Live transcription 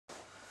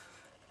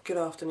good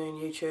afternoon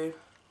YouTube,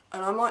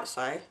 and I might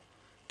say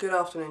good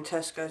afternoon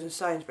Tesco's and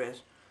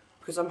Sainsbury's,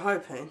 because I'm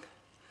hoping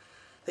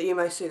that you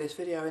may see this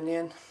video in the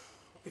end,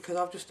 because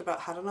I've just about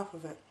had enough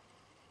of it.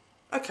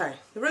 Okay,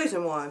 the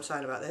reason why I'm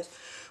saying about this,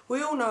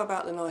 we all know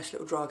about the nice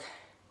little drug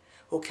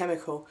or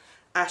chemical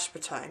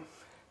aspartame,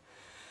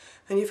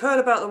 and you've heard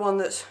about the one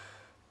that's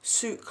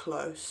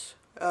sucrose.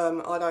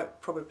 I don't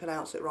probably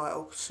pronounce it right,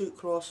 or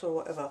sucrose or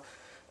whatever.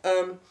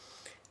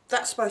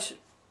 That's supposed to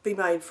be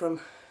made from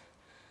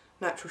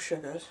natural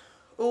sugars.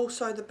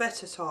 Also the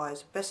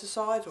betacides,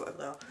 whatever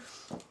they are.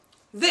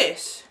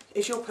 This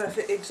is your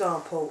perfect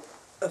example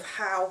of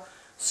how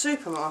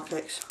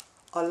supermarkets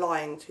are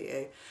lying to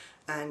you,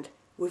 and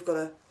we've got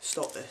to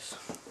stop this.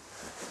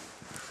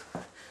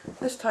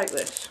 Let's take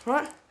this,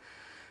 right?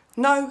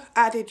 No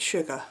added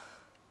sugar.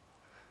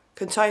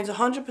 Contains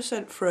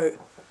 100% fruit.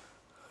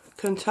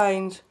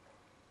 Contains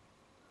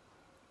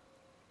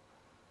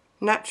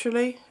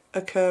naturally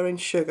occurring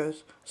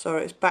sugars.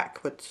 Sorry, it's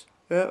backwards.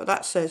 Yeah, but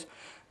that says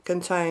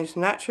contains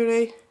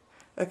naturally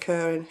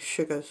occurring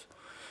sugars.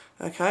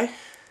 Okay?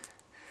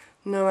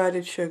 No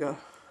added sugar.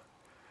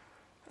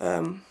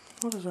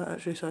 What does that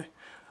actually say?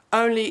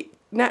 Only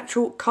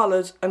natural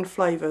colours and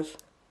flavours.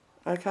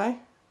 Okay?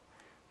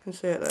 You can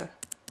see it there.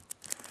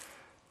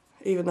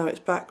 Even though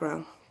it's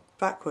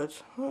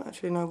backwards. I don't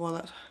actually know why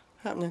that's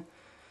happening.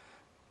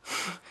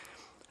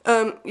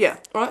 Yeah,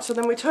 right, so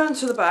then we turn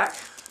to the back.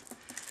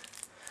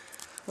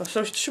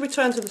 So should we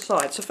turn to the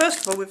side? So first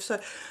of all, we've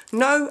said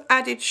no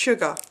added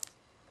sugar.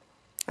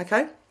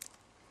 Okay?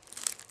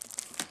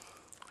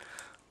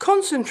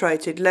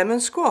 Concentrated lemon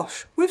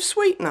squash with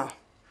sweetener.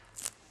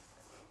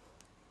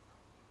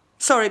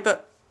 Sorry,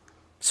 but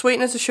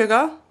sweetener's a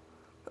sugar.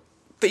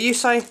 But you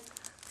say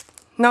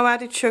no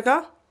added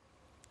sugar.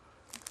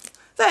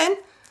 Then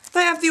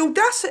they have the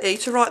audacity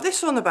to write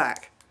this on the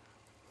back.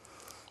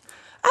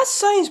 At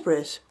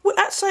Sainsbury's,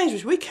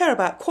 we care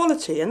about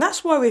quality, and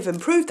that's why we've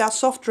improved our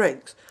soft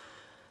drinks.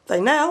 They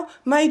now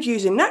made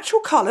using natural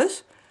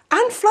colours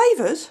and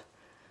flavours.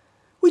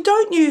 We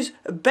don't use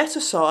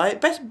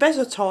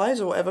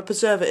betacides or whatever,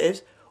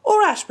 preservatives,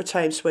 or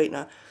aspartame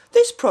sweetener.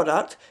 This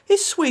product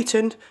is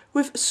sweetened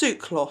with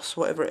sucrose,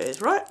 whatever it is,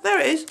 right? There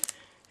it is,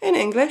 in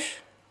English,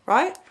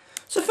 right?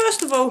 So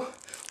first of all,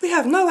 we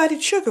have no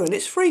added sugar, and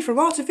it's free from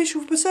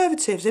artificial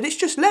preservatives, and it's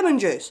just lemon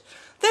juice.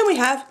 Then we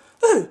have,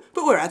 oh,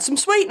 but we'll add some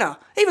sweetener,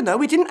 even though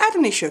we didn't add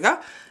any sugar.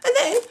 And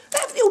then they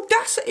have the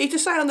audacity to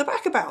say on the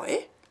back about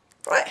it,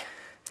 right?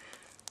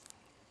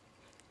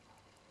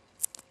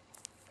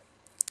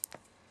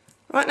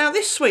 Right, now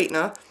this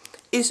sweetener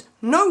is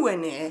nowhere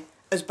near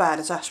as bad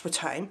as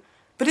aspartame,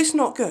 but it's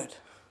not good.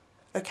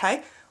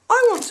 Okay?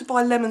 I want to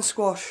buy lemon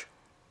squash,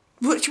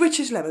 which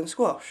is lemon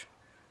squash.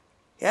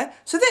 Yeah?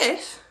 So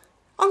this,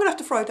 I'm going to have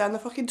to throw down the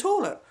fucking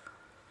toilet.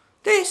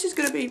 This is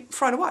going to be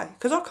thrown away,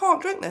 because I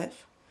can't drink this.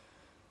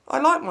 I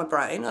like my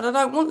brain, and I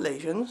don't want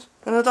lesions,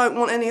 and I don't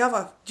want any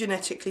other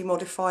genetically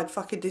modified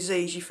fucking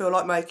disease you feel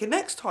like making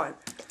next time.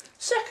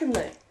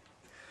 Secondly,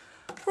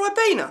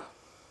 Ribena.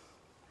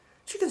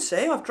 As you can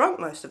see, I've drunk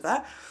most of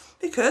that,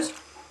 because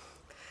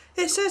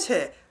it says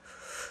here,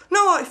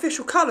 no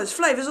artificial colours,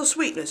 flavours or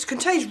sweeteners,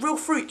 contains real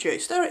fruit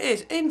juice. There it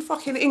is, in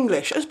fucking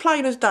English, as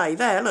plain as day.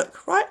 There,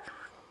 look, right?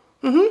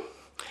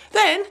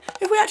 Then,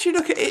 if we actually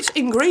look at its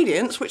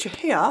ingredients, which are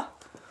here,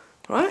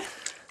 right,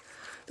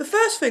 the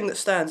first thing that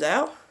stands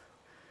out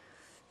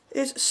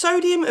is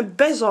sodium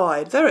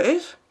bezide. There it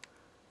is.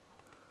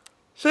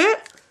 See it?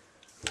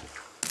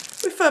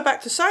 Refer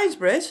back to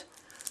Sainsbury's.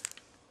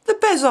 The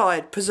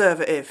bezide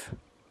preservative,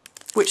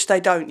 which they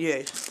don't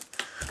use.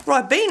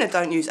 Ribena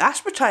don't use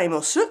aspartame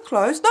or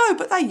sucrose, no,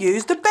 but they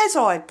use the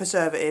bezide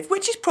preservative,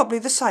 which is probably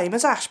the same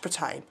as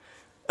aspartame.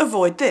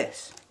 Avoid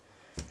this.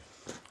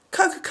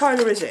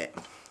 Coca-Cola is it.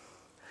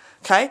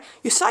 Okay,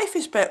 your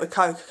safest bet with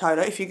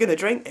Coca-Cola, if you're going to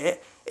drink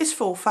it, is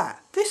full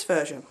fat. This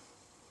version.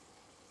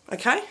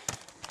 Okay?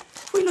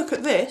 If we look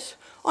at this,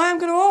 I am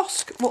going to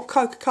ask what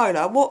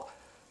Coca-Cola, what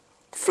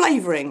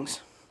flavourings,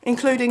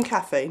 including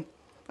caffeine.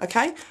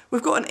 Okay?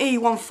 We've got an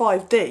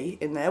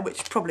E15D in there,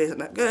 which probably isn't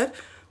that good,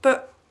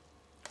 but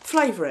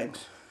flavourings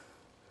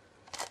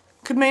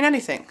could mean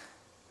anything.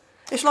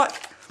 It's like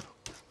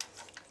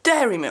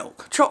dairy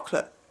milk,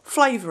 chocolate,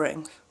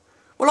 flavourings.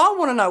 Well, I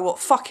want to know what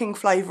fucking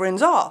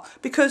flavourings are,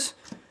 because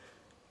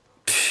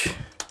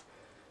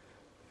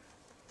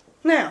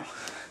now,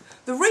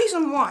 the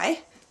reason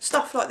why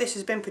stuff like this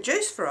has been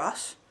produced for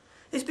us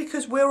is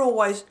because we're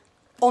always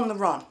on the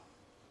run.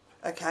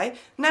 Okay?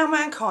 Now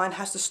mankind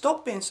has to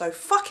stop being so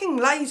fucking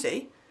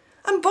lazy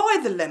and buy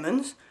the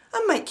lemons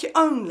and make your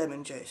own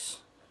lemon juice.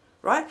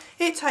 Right?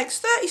 It takes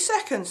 30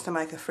 seconds to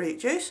make a fruit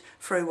juice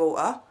through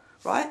water.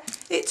 Right?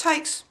 It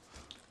takes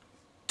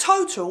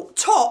total,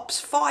 tops,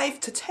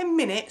 5 to 10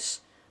 minutes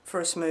for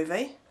a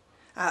smoothie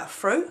out of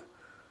fruit.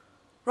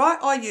 Right?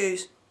 I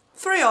use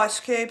 3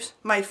 ice cubes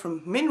made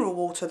from mineral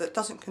water that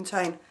doesn't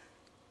contain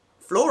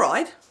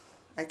fluoride.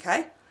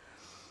 Okay?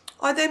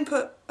 I then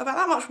put about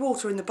that much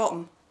water in the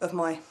bottom of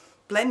my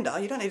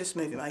blender. You don't need a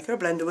smoothie maker, a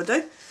blender would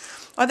do.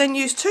 I then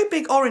used 2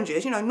 big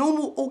oranges, you know,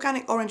 normal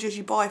organic oranges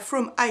you buy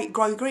from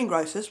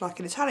greengrocers, like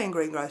in Italian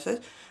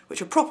greengrocers,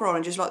 which are proper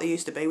oranges like they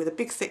used to be, with a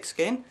big thick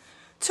skin.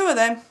 2 of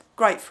them,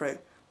 grapefruit.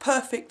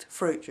 Perfect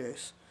fruit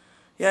juice.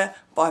 Yeah,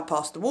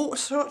 bypass the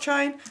water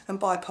chain and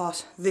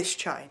bypass this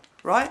chain,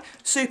 right?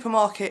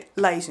 Supermarket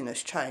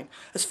laziness chain.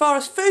 As far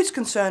as food's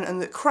concerned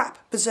and the crap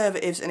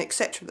preservatives and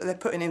etc. that they're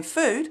putting in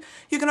food,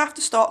 you're going to have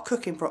to start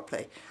cooking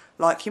properly.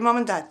 Like your mum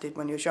and dad did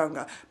when you was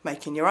younger,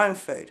 making your own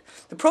food.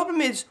 The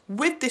problem is,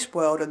 with this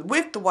world and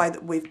with the way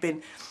that we've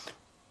been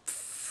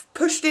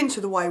pushed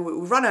into the way we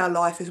run our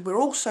life, is we're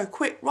all so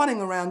quick running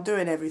around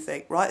doing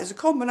everything, right? There's a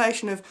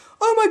combination of,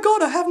 oh my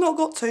God, I have not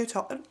got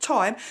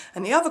time,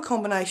 and the other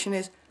combination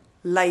is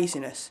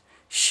laziness.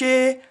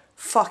 Sheer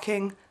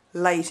fucking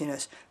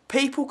laziness.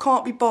 People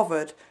can't be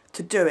bothered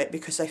to do it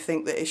because they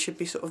think that it should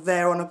be sort of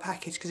there on a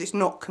package because it's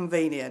not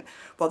convenient.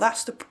 Well,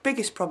 that's the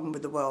biggest problem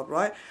with the world,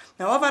 right?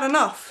 Now, I've had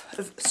enough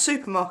of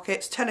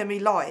supermarkets telling me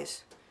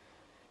lies.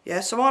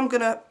 Yeah, so I'm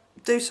going to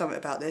do something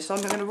about this.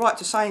 I'm going to write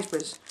to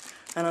Sainsbury's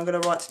and I'm going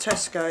to write to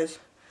Tesco's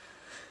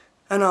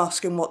and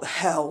ask them what the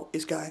hell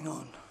is going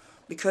on,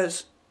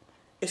 because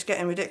it's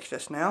getting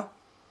ridiculous now,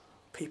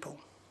 people.